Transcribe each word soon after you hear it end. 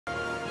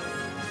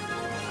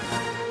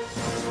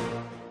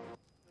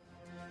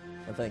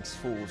Thanks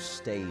for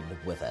staying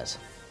with us.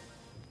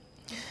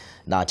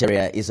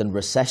 Nigeria is in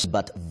recession,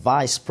 but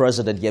Vice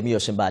President Yemi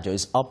Osinbajo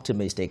is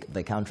optimistic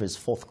the country's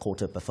fourth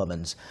quarter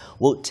performance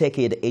will take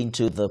it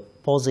into the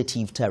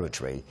positive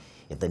territory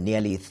if the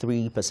nearly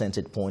 3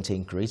 percentage point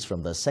increase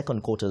from the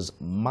second quarter's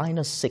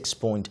minus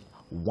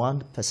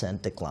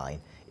 6.1% decline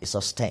is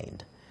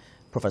sustained.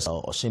 Professor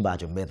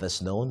Osinbajo made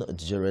this known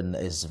during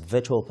his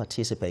virtual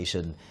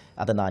participation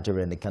at the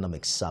Nigerian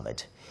Economic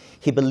Summit.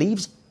 He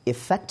believes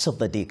effects of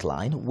the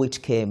decline,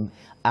 which came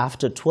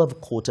after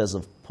 12 quarters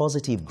of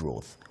positive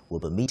growth, will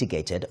be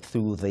mitigated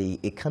through the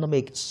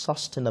Economic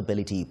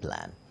Sustainability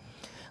Plan.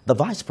 The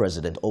Vice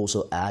President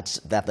also adds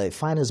that the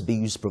Finance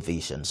Bill's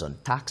provisions on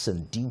tax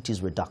and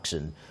duties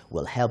reduction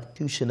will help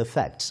cushion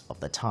effects of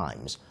the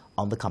times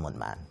on the common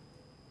man.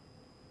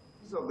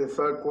 Of the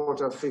third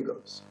quarter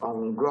figures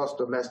on gross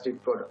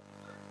domestic product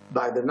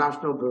by the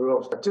National Bureau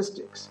of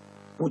Statistics,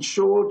 which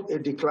showed a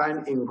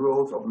decline in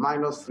growth of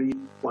minus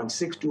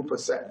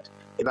 3.62%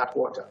 in that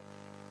quarter.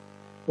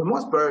 We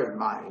must bear in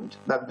mind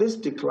that this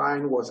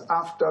decline was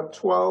after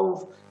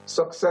 12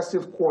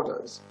 successive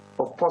quarters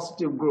of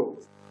positive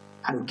growth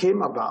and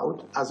came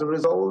about as a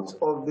result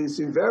of the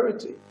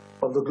severity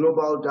of the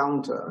global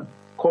downturn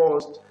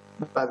caused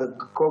by the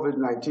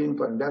COVID-19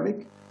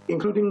 pandemic,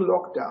 including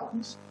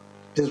lockdowns,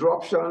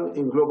 disruption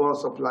in global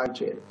supply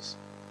chains,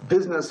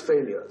 business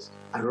failures,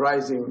 and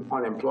rising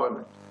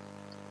unemployment.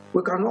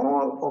 We can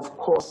all, of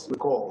course,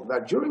 recall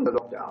that during the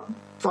lockdown,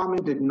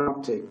 farming did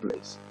not take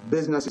place.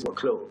 Businesses were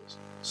closed,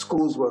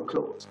 schools were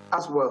closed,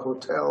 as were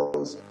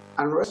hotels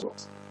and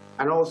restaurants,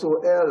 and also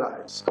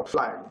airlines stopped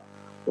flying,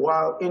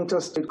 while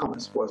interstate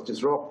commerce was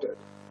disrupted.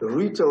 The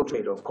retail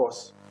trade, of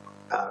course,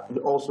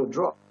 also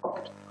dropped.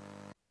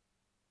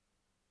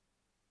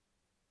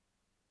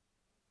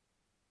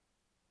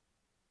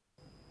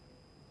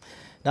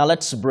 Now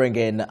let's bring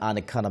in an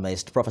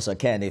economist, Professor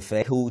Ken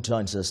Ife, who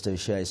joins us to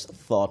share his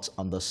thoughts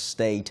on the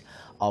state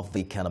of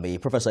the economy.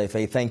 Professor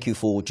Ife, thank you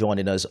for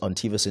joining us on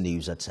TVC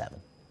News at 7.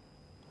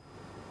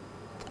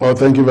 Well,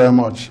 thank you very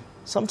much.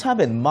 Sometime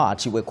in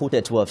March, you were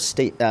quoted to have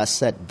said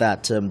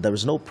that there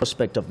is no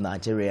prospect of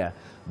Nigeria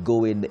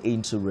going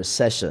into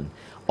recession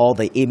or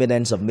the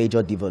imminence of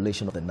major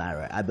devaluation of the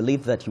Naira. I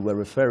believe that you were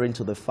referring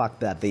to the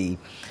fact that the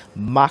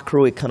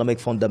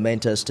macroeconomic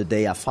fundamentals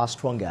today are far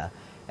stronger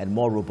and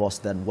more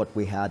robust than what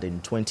we had in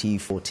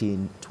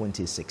 2014,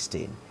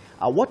 2016.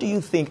 What do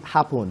you think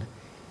happened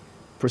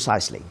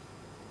precisely?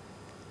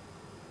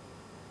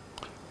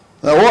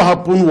 What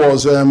happened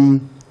was the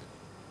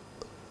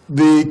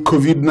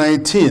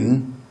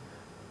COVID-19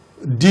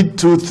 did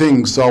two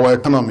things to our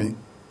economy.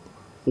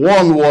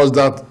 One was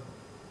that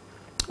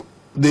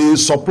the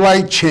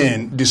supply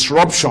chain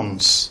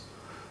disruptions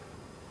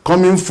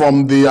coming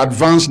from the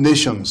advanced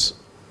nations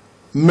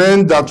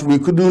meant that we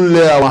couldn't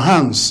lay our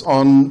hands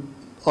on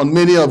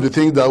many of the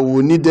things that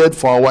we needed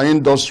for our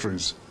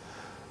industries.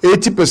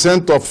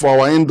 80% of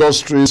our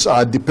industries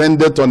are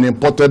dependent on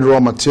imported raw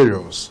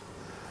materials.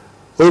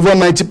 Over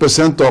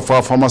 90% of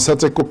our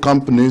pharmaceutical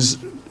companies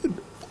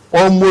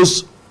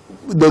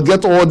they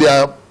get all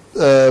their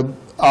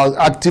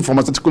active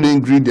pharmaceutical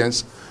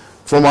ingredients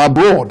from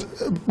abroad,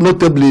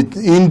 notably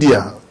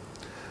India.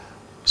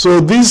 So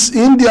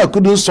India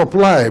couldn't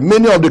supply.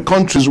 Many of the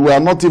countries were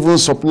not even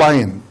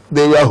supplying.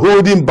 They were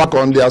holding back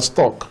on their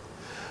stock.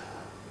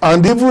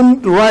 And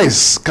even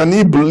rice, can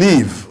you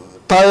believe,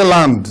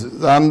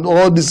 Thailand and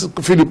all these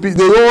Philippines,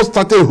 they all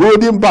started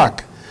holding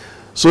back.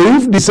 So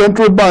if the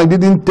central bank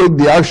didn't take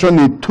the action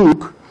it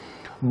took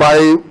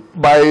by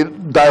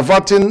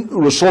diverting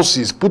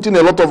resources, putting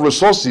a lot of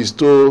resources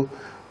to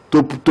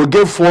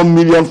get 4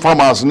 million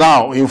farmers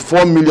now in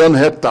 4 million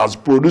hectares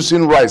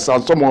producing rice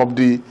and some of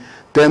the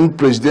 10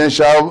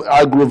 presidential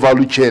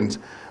agro-value chains,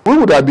 we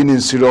would have been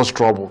in serious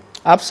trouble.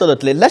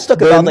 Absolutely. Let's talk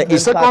about the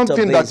second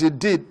thing that he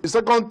did. The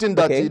second thing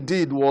that he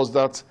did was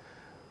that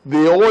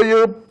the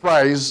oil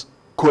price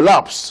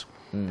collapsed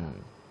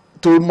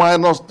to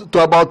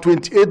about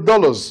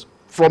 $28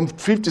 from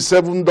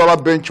 $57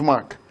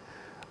 benchmark,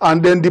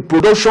 and then the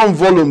production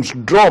volumes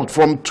dropped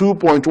from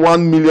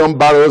 2.1 million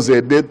barrels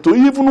a day to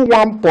even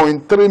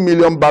 1.3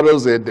 million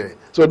barrels a day.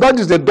 So that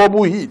is the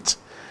double hit.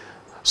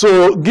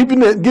 So given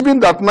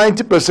that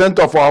 90%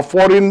 of our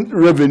foreign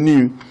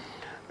revenue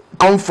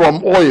come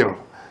from oil,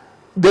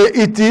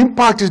 the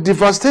impact is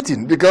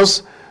devastating,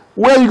 because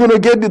where are you going to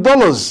get the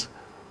dollars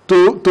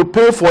to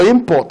pay for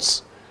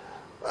imports?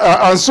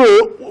 And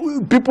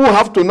so people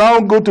have to now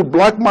go to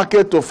black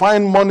market to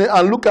find money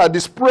and look at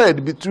the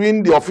spread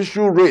between the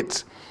official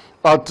rate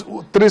at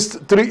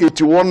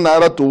 381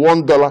 naira to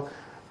 $1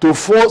 to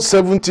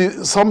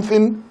 470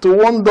 something to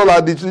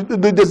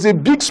 $1. There's a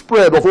big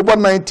spread of over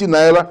 90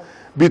 naira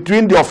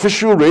between the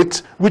official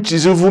rate, which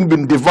has even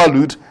been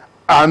devalued,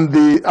 and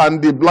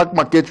the black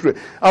market rate.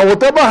 And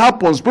whatever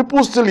happens,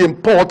 people still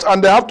import,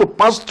 and they have to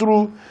pass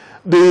through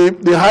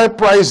the high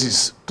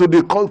prices to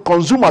the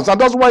consumers, and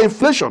that's why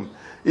inflation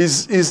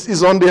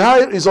is on the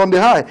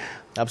high.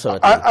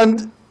 Absolutely.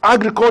 And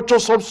agriculture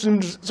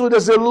subsidies. So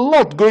there's a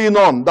lot going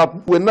on that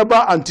we never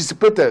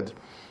anticipated.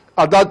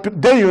 At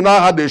that, then you now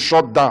had a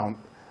shutdown,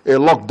 a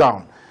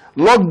lockdown.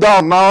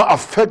 Lockdown now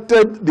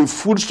affected the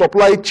food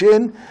supply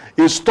chain.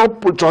 It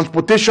stopped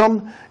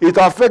transportation. It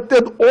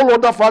affected all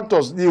other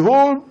factors, the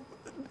whole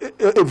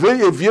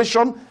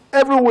aviation,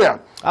 everywhere.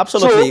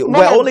 Absolutely. So,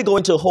 we're only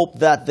going to hope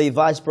that the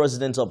Vice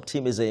President's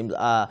optimism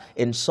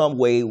in some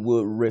way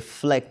will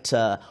reflect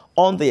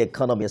on the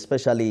economy,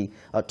 especially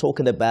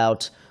talking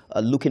about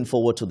looking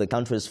forward to the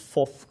country's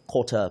fourth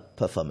quarter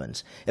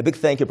performance. A big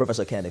thank you,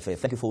 Professor Kenefe.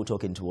 Thank you for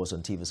talking to us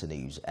on TVC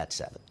News at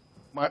 7.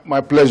 My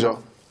pleasure.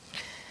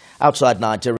 Outside Nigeria.